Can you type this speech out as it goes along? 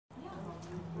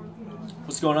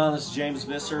What's going on? This is James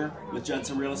Visser with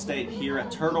Judson Real Estate here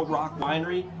at Turtle Rock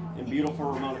Winery in beautiful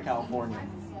Ramona, California.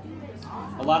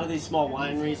 A lot of these small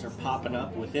wineries are popping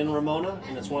up within Ramona,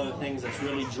 and it's one of the things that's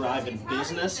really driving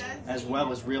business as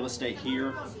well as real estate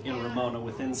here in Ramona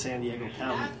within San Diego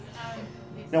County.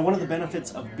 Now, one of the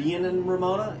benefits of being in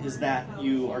Ramona is that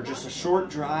you are just a short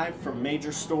drive from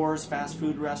major stores, fast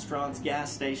food restaurants,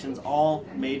 gas stations, all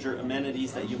major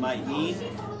amenities that you might need,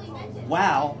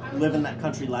 while living that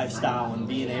country lifestyle and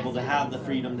being able to have the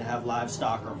freedom to have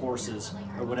livestock or horses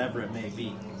or whatever it may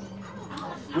be.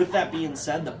 With that being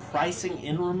said, the pricing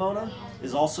in Ramona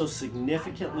is also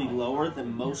significantly lower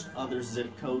than most other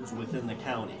zip codes within the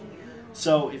county.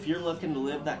 So if you're looking to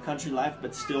live that country life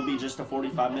but still be just a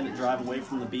 45-minute drive away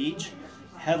from the beach,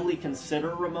 heavily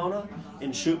consider Ramona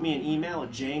and shoot me an email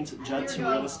at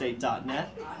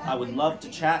james@judsonrealestate.net. I would love to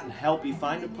chat and help you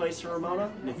find a place in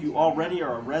Ramona. And if you already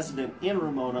are a resident in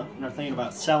Ramona and are thinking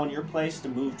about selling your place to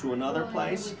move to another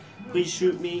place, please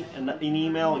shoot me an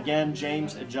email, again,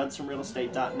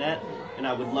 james@judsonrealestate.net, and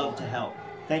I would love to help.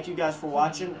 Thank you guys for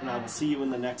watching, and I will see you in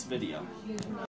the next video.